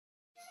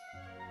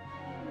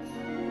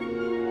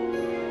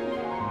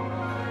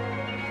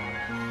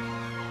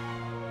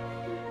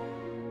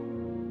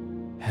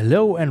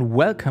Hello and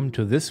welcome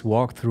to this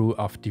walkthrough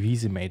of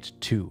Divisimate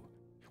 2.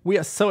 We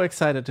are so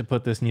excited to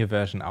put this new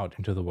version out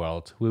into the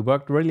world. We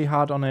worked really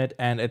hard on it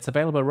and it's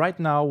available right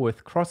now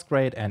with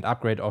cross-grade and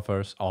upgrade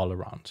offers all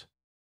around.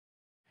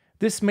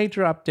 This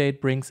major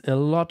update brings a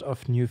lot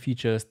of new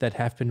features that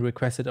have been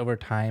requested over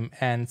time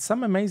and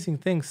some amazing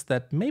things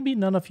that maybe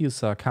none of you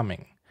saw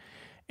coming.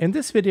 In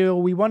this video,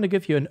 we want to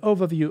give you an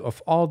overview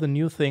of all the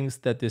new things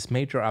that this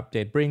major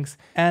update brings,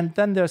 and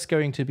then there's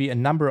going to be a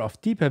number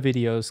of deeper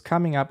videos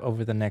coming up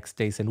over the next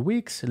days and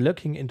weeks,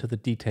 looking into the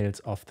details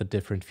of the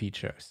different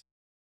features.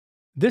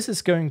 This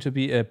is going to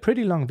be a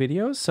pretty long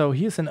video, so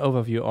here's an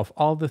overview of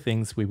all the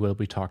things we will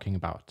be talking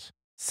about.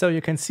 So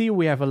you can see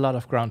we have a lot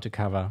of ground to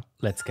cover.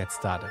 Let's get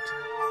started.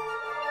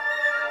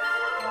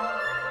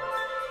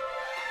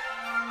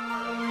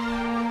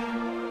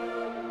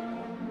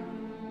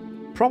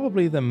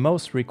 Probably the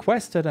most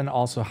requested and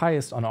also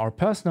highest on our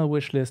personal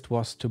wish list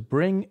was to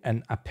bring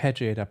an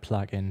Arpeggiator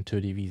plugin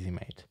to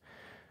Divisimate.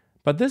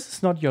 But this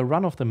is not your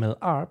run-of-the-mill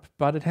ARP,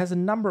 but it has a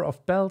number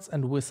of bells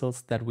and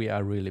whistles that we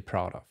are really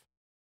proud of.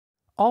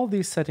 All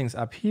these settings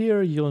up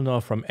here you'll know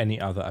from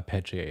any other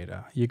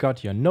arpeggiator. You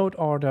got your note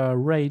order,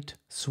 rate,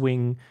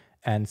 swing,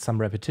 and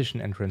some repetition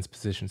and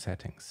transposition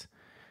settings.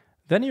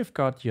 Then you've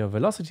got your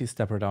velocity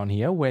stepper down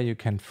here where you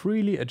can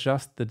freely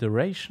adjust the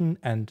duration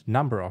and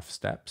number of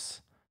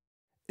steps.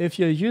 If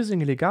you're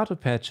using legato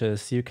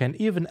patches, you can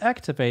even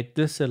activate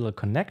this little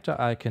connector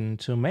icon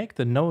to make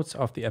the notes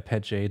of the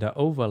arpeggiator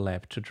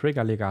overlap to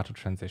trigger legato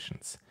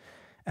transitions.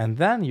 And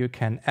then you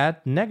can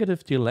add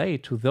negative delay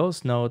to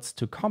those notes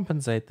to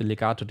compensate the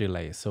legato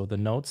delay, so the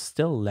notes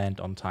still land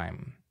on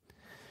time.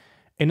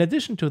 In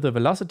addition to the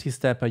velocity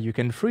stepper, you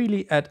can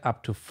freely add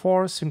up to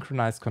 4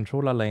 synchronized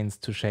controller lanes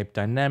to shape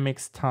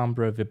dynamics,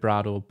 timbre,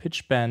 vibrato,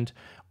 pitch bend,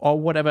 or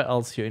whatever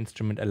else your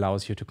instrument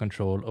allows you to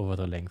control over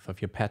the length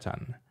of your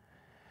pattern.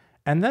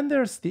 And then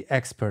there's the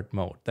expert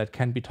mode that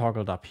can be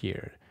toggled up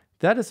here.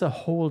 That is a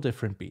whole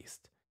different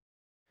beast.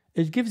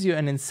 It gives you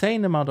an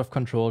insane amount of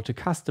control to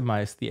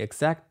customize the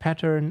exact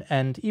pattern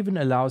and even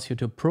allows you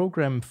to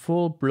program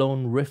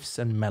full-blown riffs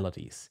and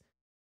melodies.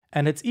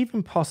 And it's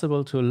even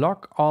possible to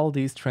lock all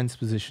these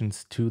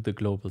transpositions to the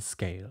global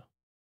scale.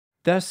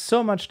 There's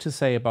so much to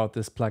say about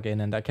this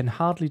plugin and I can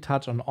hardly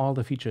touch on all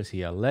the features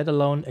here, let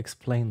alone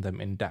explain them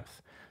in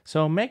depth.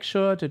 So make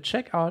sure to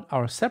check out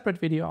our separate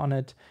video on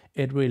it.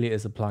 It really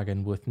is a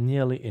plugin with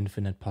nearly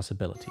infinite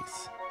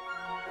possibilities.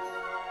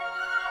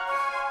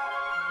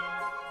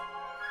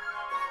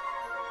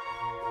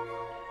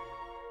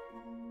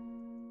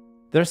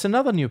 There's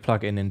another new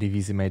plugin in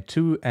Divisimate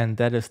 2 and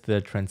that is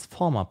the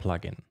Transformer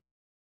plugin.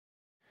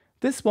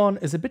 This one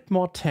is a bit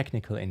more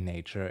technical in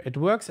nature. It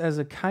works as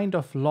a kind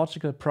of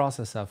logical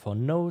processor for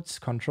notes,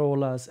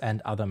 controllers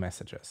and other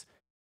messages.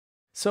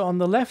 So on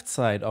the left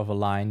side of a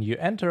line you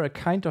enter a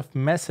kind of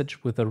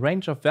message with a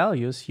range of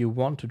values you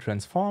want to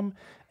transform,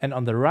 and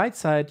on the right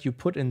side you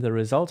put in the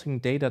resulting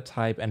data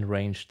type and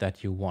range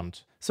that you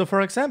want. So for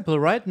example,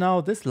 right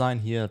now this line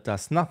here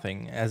does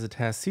nothing, as it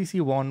has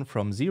CC1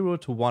 from 0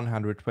 to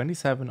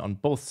 127 on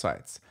both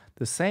sides,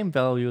 the same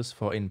values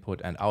for input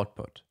and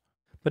output.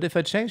 But if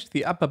I change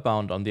the upper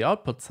bound on the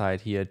output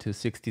side here to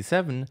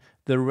 67,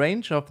 the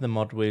range of the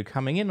mod wheel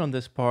coming in on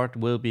this part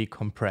will be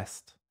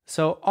compressed.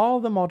 So all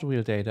the mod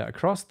wheel data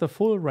across the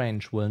full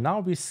range will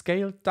now be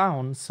scaled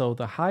down, so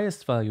the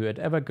highest value it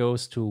ever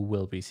goes to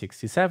will be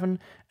 67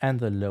 and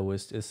the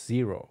lowest is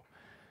 0.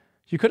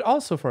 You could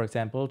also, for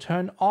example,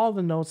 turn all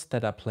the notes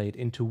that are played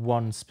into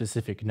one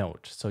specific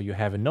note. So you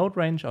have a note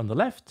range on the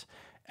left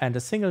and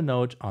a single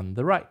note on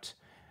the right.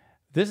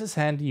 This is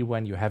handy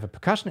when you have a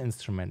percussion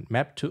instrument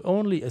mapped to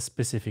only a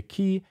specific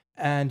key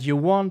and you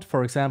want,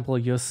 for example,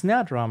 your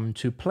snare drum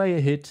to play a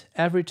hit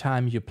every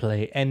time you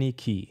play any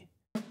key.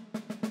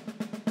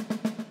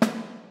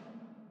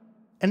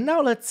 And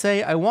now let's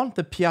say I want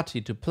the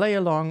piatti to play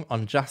along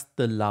on just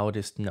the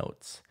loudest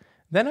notes.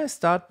 Then I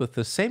start with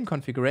the same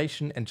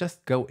configuration and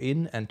just go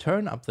in and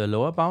turn up the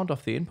lower bound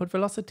of the input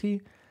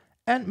velocity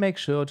and make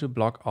sure to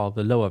block all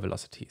the lower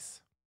velocities.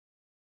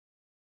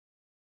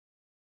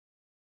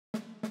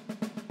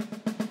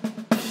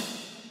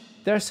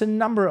 There's a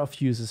number of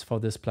uses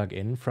for this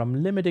plugin,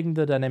 from limiting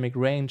the dynamic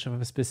range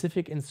of a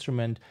specific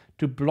instrument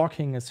to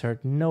blocking a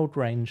certain note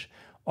range,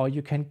 or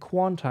you can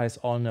quantize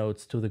all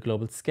notes to the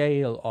global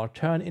scale or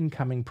turn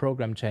incoming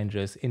program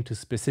changes into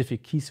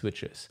specific key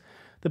switches.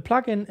 The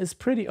plugin is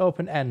pretty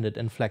open-ended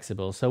and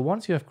flexible, so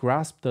once you have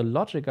grasped the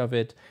logic of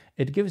it,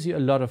 it gives you a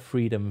lot of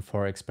freedom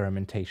for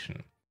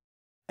experimentation.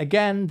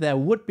 Again, there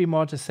would be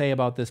more to say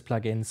about this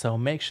plugin, so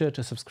make sure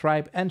to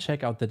subscribe and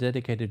check out the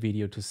dedicated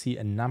video to see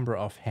a number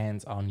of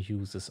hands-on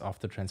uses of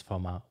the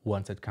Transformer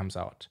once it comes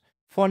out.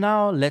 For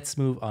now, let's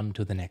move on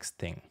to the next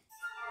thing.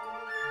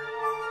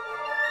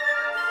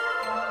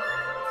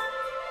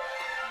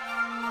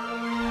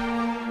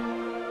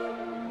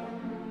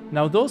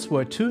 Now those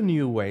were two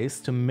new ways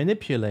to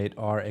manipulate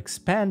or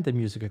expand the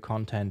musical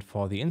content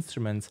for the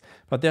instruments,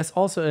 but there's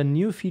also a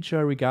new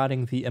feature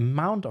regarding the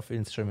amount of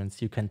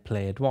instruments you can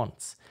play at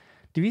once.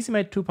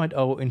 Divisimate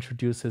 2.0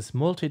 introduces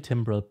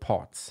Multitimbral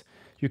Ports.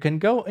 you can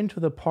go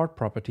into the port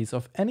properties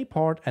of any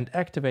port and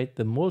activate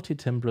the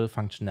multi-timbral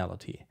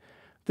functionality.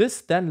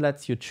 This then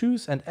lets you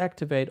choose and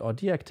activate or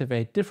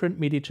deactivate different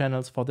MIDI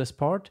channels for this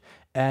port,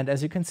 and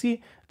as you can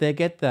see, they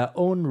get their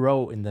own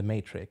row in the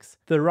matrix.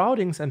 The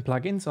routings and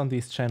plugins on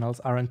these channels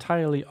are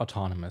entirely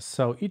autonomous,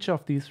 so each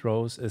of these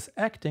rows is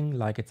acting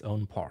like its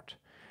own port.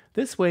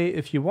 This way,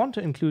 if you want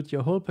to include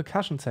your whole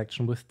percussion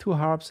section with 2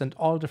 harps and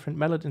all different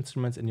mallet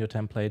instruments in your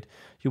template,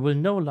 you will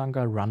no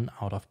longer run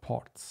out of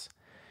ports.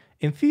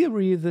 In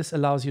theory, this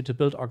allows you to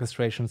build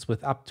orchestrations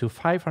with up to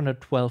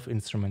 512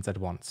 instruments at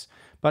once.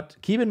 But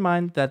keep in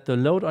mind that the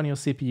load on your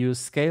CPU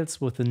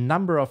scales with the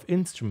number of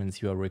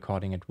instruments you are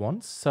recording at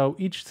once, so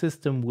each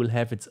system will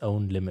have its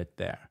own limit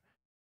there.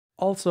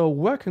 Also,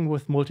 working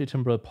with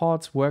multitimbral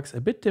ports works a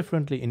bit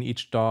differently in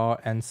each DAW,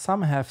 and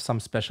some have some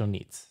special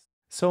needs.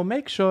 So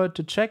make sure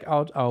to check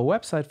out our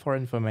website for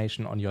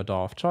information on your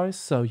DAW of choice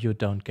so you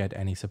don't get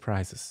any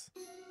surprises.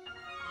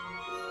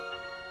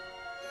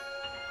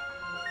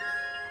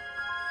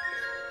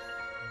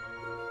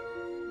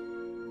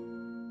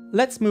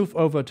 Let's move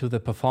over to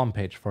the Perform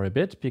page for a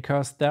bit,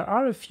 because there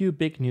are a few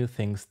big new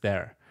things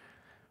there.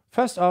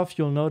 First off,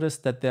 you'll notice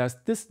that there's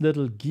this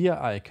little gear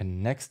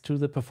icon next to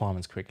the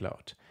Performance Quick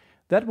Load.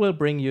 That will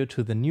bring you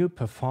to the new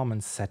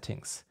Performance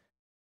settings.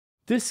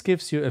 This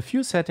gives you a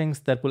few settings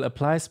that will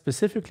apply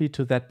specifically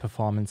to that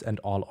performance and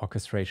all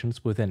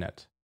orchestrations within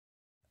it.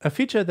 A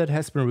feature that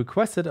has been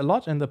requested a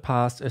lot in the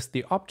past is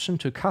the option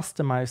to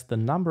customize the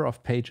number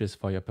of pages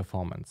for your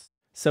performance.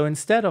 So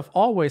instead of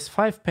always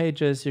 5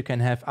 pages, you can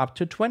have up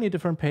to 20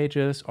 different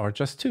pages or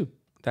just 2.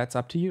 That's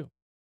up to you.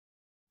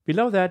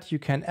 Below that, you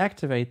can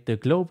activate the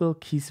global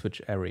key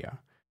switch area.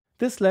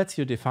 This lets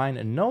you define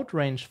a note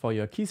range for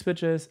your key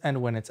switches,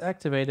 and when it's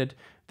activated,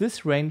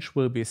 this range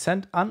will be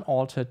sent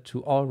unaltered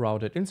to all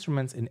routed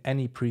instruments in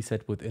any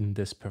preset within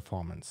this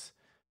performance.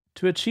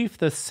 To achieve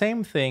the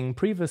same thing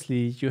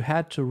previously, you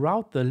had to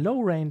route the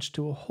low range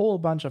to a whole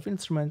bunch of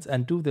instruments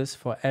and do this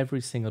for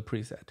every single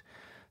preset.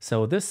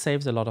 So this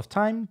saves a lot of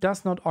time,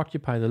 does not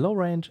occupy the low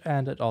range,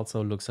 and it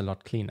also looks a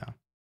lot cleaner.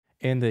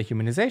 In the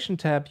Humanization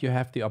tab, you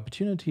have the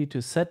opportunity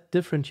to set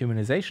different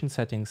humanization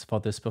settings for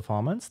this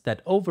performance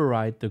that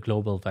override the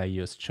global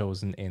values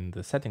chosen in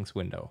the settings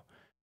window.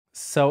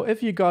 So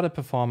if you got a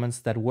performance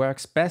that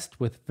works best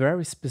with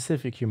very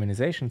specific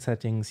humanization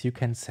settings, you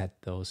can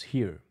set those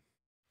here.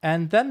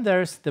 And then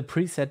there's the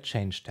Preset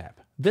Change tab.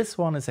 This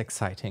one is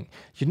exciting.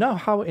 You know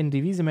how in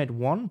Divisimate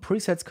 1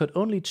 presets could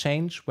only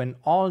change when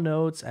all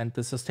notes and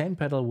the sustain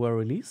pedal were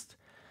released?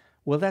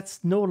 Well,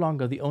 that's no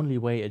longer the only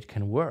way it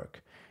can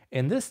work.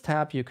 In this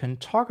tab, you can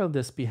toggle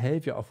this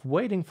behavior of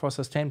waiting for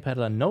sustain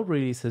pedal and note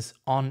releases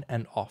on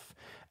and off.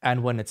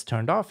 And when it's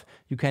turned off,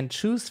 you can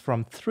choose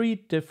from 3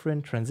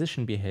 different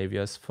transition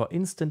behaviors for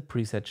instant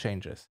preset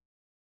changes.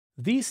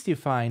 These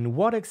define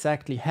what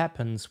exactly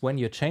happens when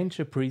you change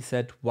a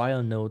preset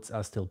while notes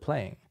are still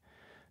playing.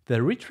 The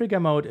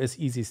retrigger mode is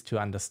easiest to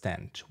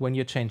understand. When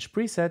you change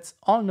presets,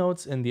 all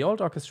notes in the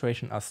old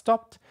orchestration are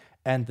stopped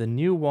and the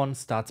new one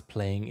starts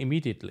playing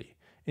immediately,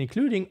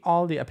 including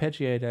all the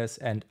arpeggiators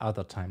and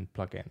other timed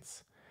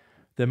plugins.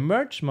 The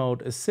merge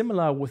mode is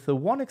similar, with the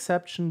one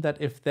exception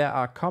that if there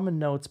are common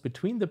notes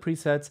between the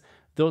presets,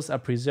 those are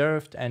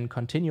preserved and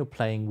continue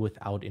playing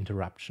without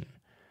interruption.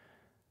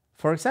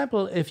 For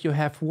example, if you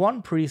have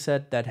one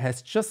preset that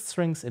has just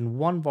strings in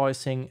one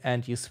voicing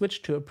and you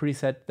switch to a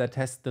preset that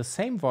has the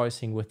same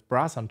voicing with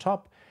brass on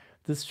top,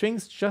 the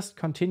strings just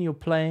continue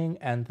playing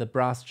and the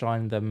brass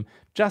join them,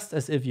 just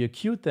as if you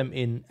cued them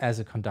in as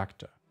a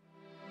conductor.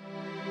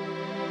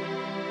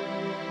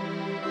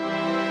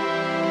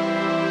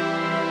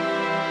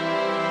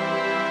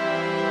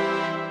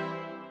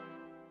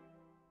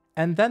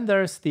 And then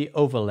there's the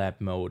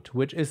overlap mode,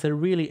 which is a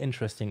really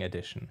interesting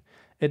addition.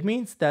 It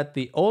means that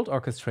the old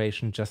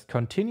orchestration just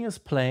continues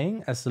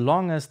playing as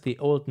long as the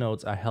old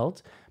notes are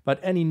held, but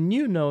any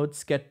new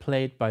notes get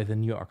played by the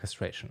new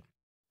orchestration.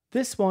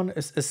 This one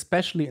is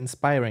especially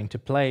inspiring to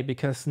play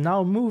because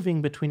now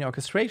moving between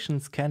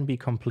orchestrations can be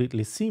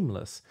completely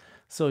seamless,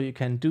 so you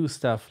can do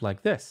stuff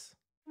like this.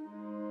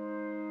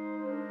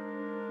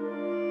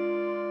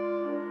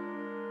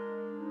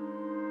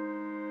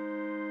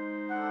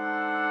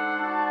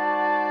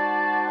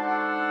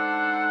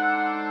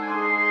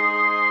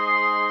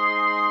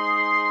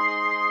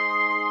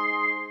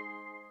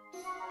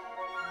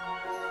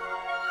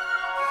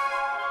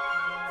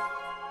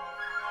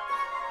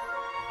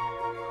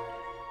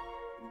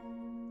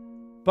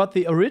 But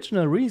the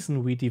original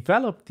reason we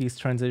developed these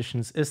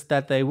transitions is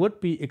that they would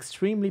be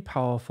extremely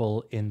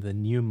powerful in the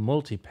new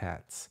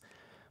multipads.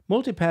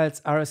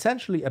 Multipads are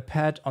essentially a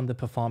pad on the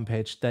Perform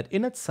page that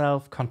in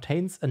itself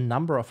contains a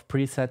number of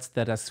presets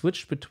that are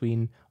switched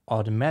between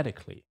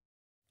automatically.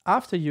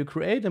 After you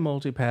create a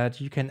multipad,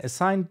 you can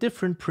assign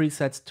different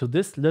presets to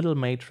this little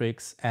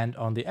matrix, and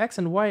on the X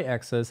and Y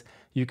axis,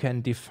 you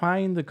can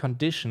define the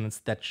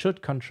conditions that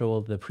should control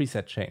the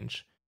preset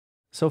change.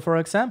 So for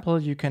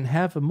example, you can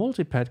have a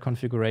multipad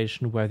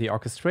configuration where the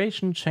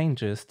orchestration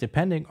changes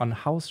depending on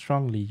how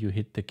strongly you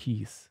hit the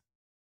keys.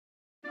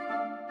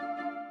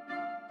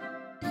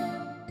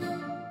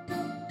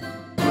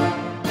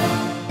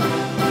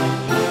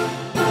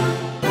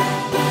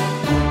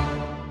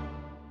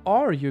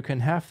 Or you can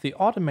have the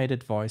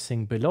automated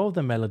voicing below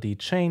the melody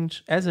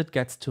change as it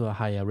gets to a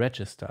higher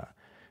register.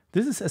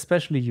 This is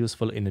especially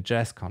useful in a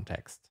jazz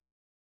context.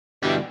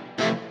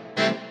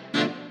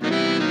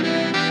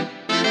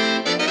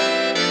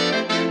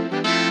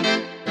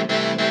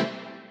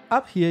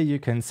 Up here you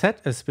can set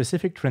a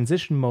specific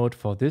transition mode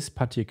for this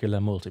particular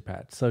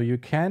multipad, so you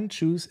can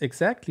choose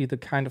exactly the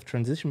kind of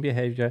transition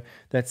behavior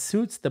that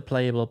suits the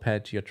playable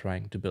pad you're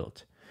trying to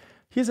build.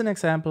 Here's an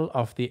example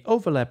of the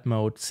overlap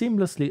mode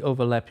seamlessly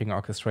overlapping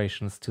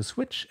orchestrations to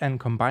switch and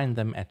combine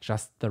them at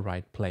just the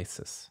right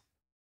places.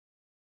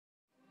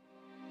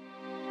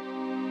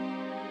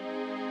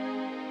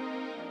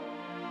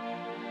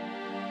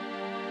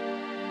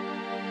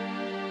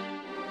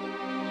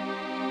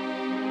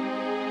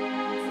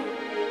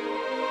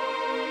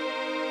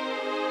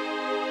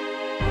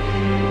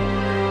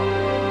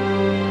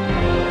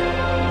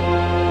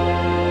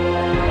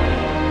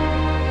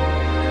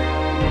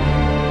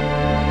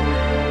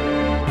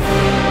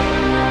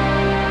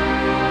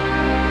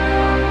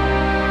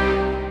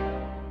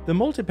 The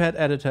Multipad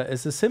editor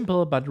is a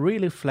simple but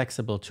really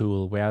flexible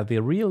tool where the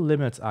real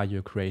limits are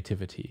your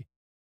creativity.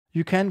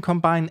 You can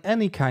combine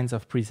any kinds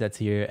of presets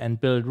here and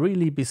build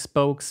really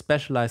bespoke,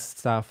 specialized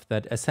stuff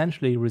that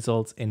essentially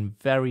results in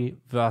very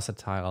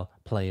versatile,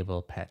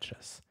 playable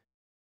patches.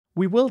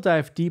 We will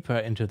dive deeper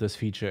into this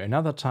feature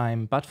another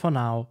time, but for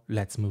now,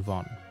 let's move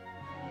on.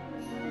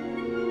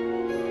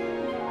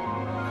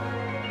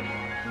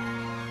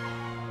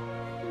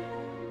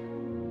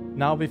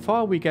 Now,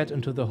 before we get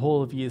into the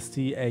whole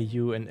VST,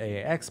 AU and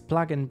AAX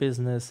plugin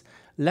business,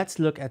 let's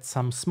look at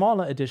some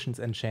smaller additions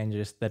and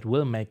changes that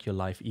will make your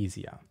life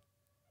easier.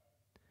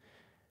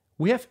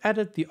 We have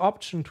added the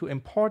option to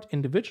import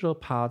individual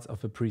parts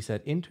of a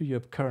preset into your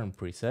current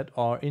preset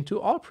or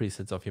into all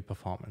presets of your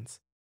performance.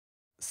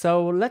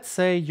 So let's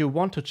say you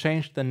want to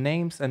change the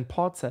names and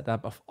port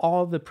setup of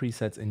all the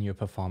presets in your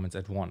performance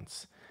at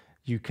once.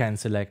 You can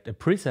select a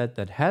preset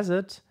that has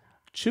it,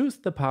 choose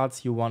the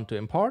parts you want to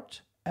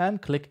import,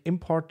 and click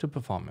Import to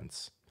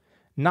Performance.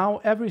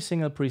 Now every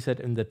single preset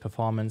in the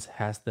performance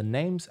has the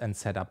names and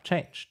setup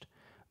changed.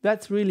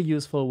 That's really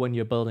useful when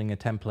you're building a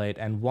template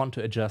and want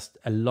to adjust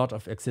a lot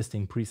of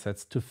existing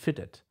presets to fit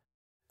it.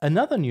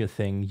 Another new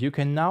thing, you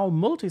can now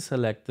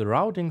multi-select the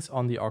routings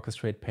on the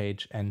Orchestrate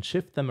page and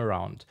shift them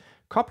around,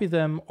 copy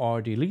them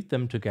or delete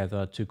them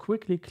together to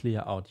quickly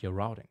clear out your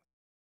routing.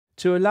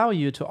 To allow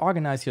you to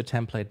organize your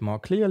template more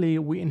clearly,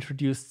 we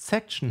introduced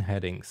section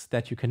headings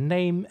that you can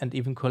name and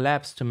even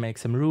collapse to make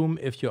some room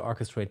if your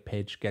Orchestrate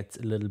page gets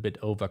a little bit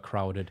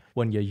overcrowded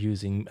when you're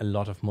using a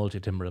lot of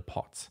multitimbral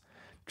ports.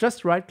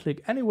 Just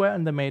right-click anywhere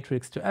in the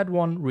matrix to add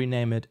one,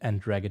 rename it,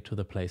 and drag it to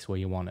the place where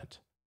you want it.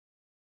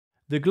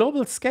 The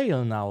global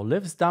scale now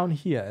lives down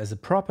here as a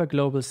proper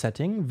global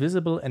setting,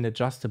 visible and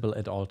adjustable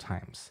at all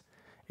times.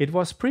 It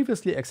was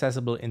previously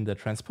accessible in the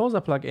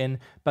Transposer plugin,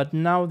 but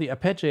now the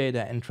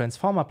Arpeggiator and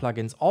Transformer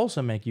plugins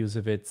also make use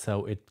of it,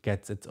 so it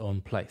gets its own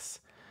place.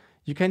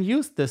 You can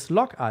use this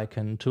lock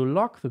icon to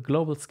lock the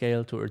global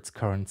scale to its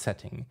current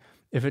setting.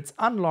 If it's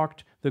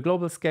unlocked, the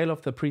global scale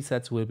of the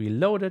presets will be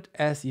loaded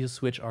as you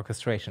switch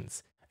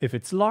orchestrations. If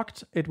it's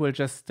locked, it will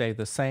just stay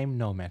the same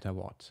no matter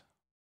what.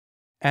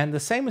 And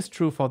the same is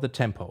true for the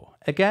tempo.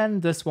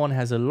 Again, this one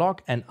has a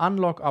lock and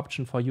unlock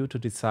option for you to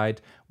decide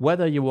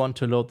whether you want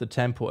to load the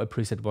tempo a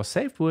preset was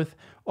saved with,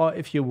 or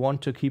if you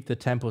want to keep the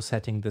tempo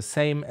setting the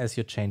same as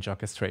your change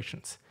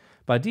orchestrations.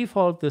 By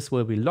default, this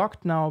will be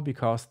locked now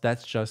because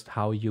that's just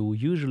how you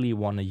usually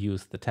want to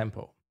use the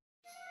tempo.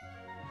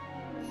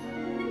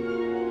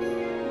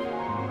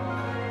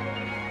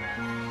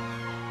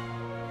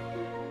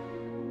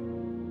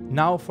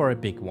 Now for a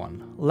big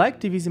one. Like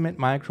Divisimate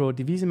Micro,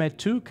 Divisimate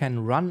 2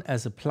 can run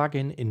as a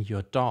plugin in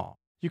your DAW.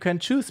 You can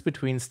choose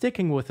between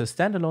sticking with a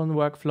standalone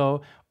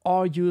workflow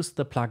or use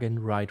the plugin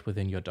right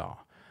within your DAW.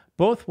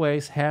 Both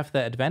ways have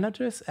their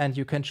advantages and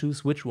you can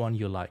choose which one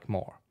you like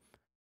more.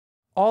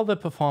 All the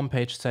perform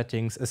page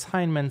settings,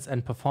 assignments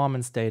and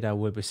performance data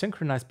will be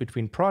synchronized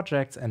between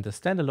projects and the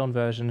standalone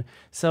version,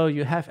 so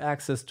you have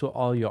access to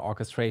all your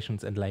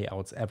orchestrations and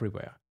layouts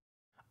everywhere.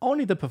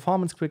 Only the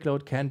performance quick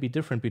load can be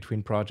different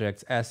between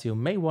projects, as you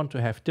may want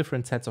to have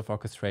different sets of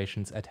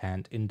orchestrations at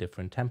hand in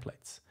different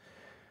templates.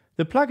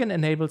 The plugin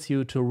enables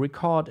you to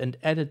record and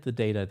edit the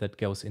data that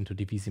goes into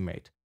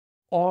Divisimate,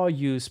 or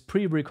use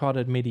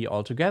pre-recorded MIDI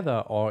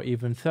altogether, or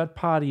even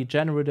third-party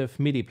generative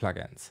MIDI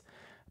plugins.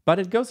 But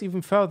it goes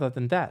even further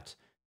than that.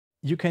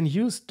 You can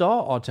use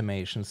DAW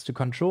automations to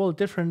control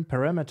different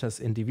parameters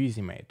in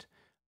Divisimate.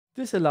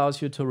 This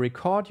allows you to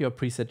record your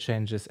preset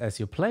changes as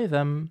you play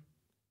them,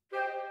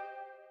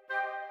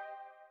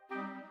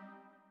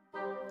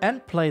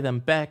 and play them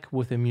back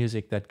with the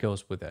music that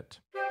goes with it.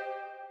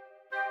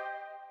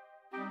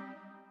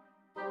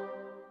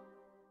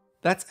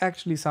 That's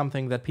actually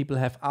something that people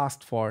have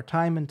asked for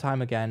time and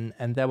time again,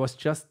 and there was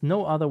just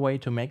no other way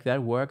to make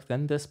that work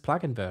than this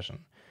plugin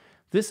version.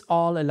 This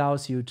all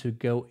allows you to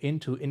go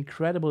into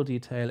incredible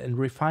detail and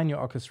refine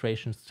your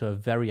orchestrations to a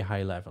very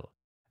high level,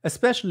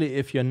 especially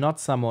if you're not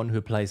someone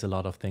who plays a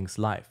lot of things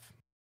live.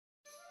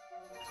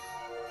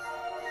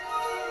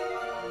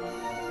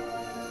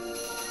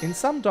 In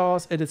some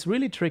DAWs, it is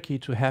really tricky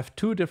to have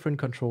two different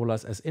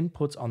controllers as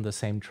inputs on the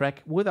same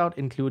track without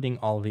including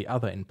all the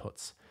other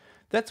inputs.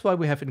 That's why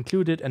we have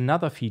included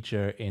another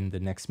feature in the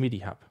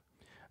Nextmidi hub,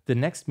 the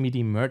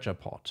Nextmidi merger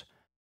port.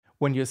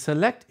 When you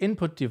select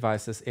input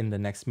devices in the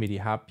Nextmidi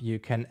hub, you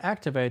can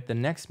activate the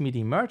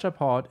Nextmidi merger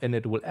port and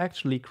it will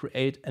actually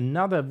create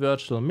another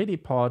virtual MIDI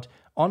port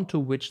onto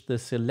which the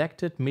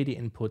selected MIDI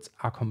inputs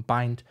are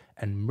combined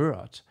and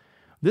mirrored.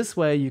 This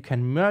way you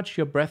can merge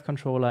your breath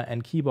controller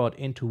and keyboard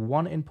into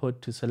one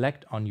input to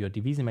select on your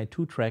Divisimate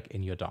 2 track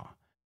in your DAW.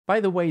 By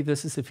the way,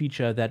 this is a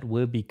feature that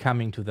will be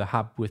coming to the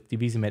hub with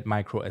Divisimate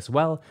Micro as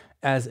well,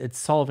 as it's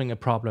solving a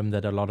problem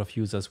that a lot of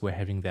users were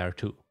having there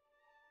too.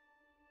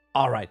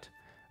 Alright,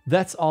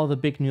 that's all the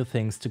big new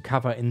things to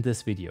cover in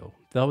this video,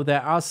 though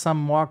there are some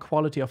more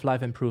quality of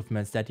life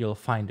improvements that you'll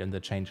find in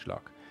the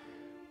changelog.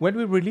 When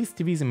we released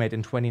Divisimate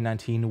in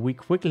 2019, we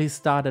quickly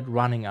started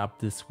running up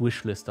this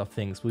wish list of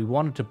things we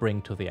wanted to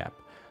bring to the app.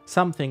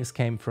 Some things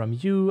came from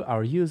you,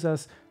 our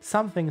users,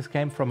 some things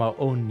came from our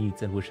own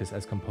needs and wishes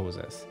as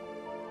composers.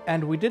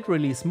 And we did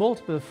release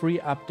multiple free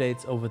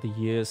updates over the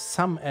years,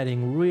 some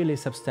adding really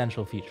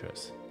substantial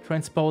features.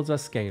 Transposer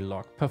scale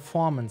lock,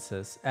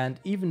 performances,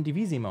 and even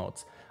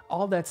Divisi-modes.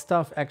 All that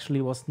stuff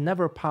actually was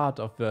never part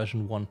of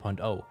version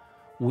 1.0.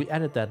 We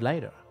added that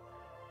later.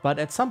 But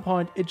at some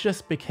point it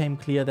just became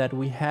clear that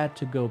we had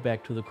to go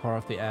back to the core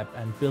of the app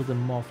and build a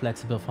more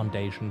flexible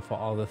foundation for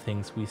all the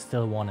things we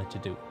still wanted to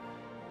do.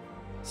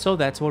 So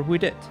that's what we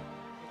did.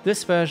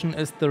 This version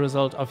is the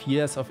result of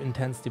years of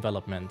intense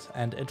development,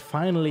 and it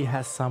finally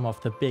has some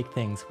of the big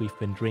things we've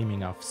been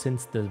dreaming of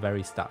since the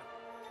very start.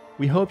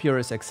 We hope you're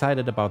as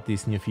excited about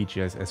these new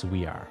features as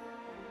we are.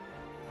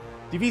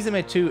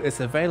 Divisimate 2 is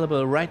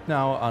available right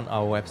now on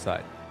our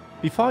website.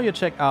 Before you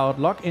check out,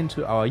 log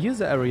into our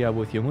user area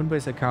with your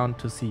Moonbase account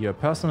to see your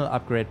personal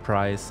upgrade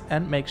price,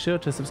 and make sure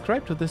to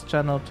subscribe to this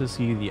channel to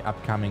see the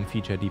upcoming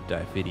feature deep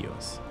dive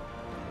videos.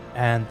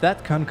 And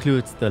that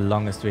concludes the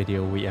longest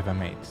video we ever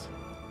made.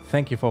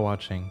 Thank you for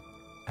watching,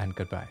 and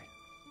goodbye.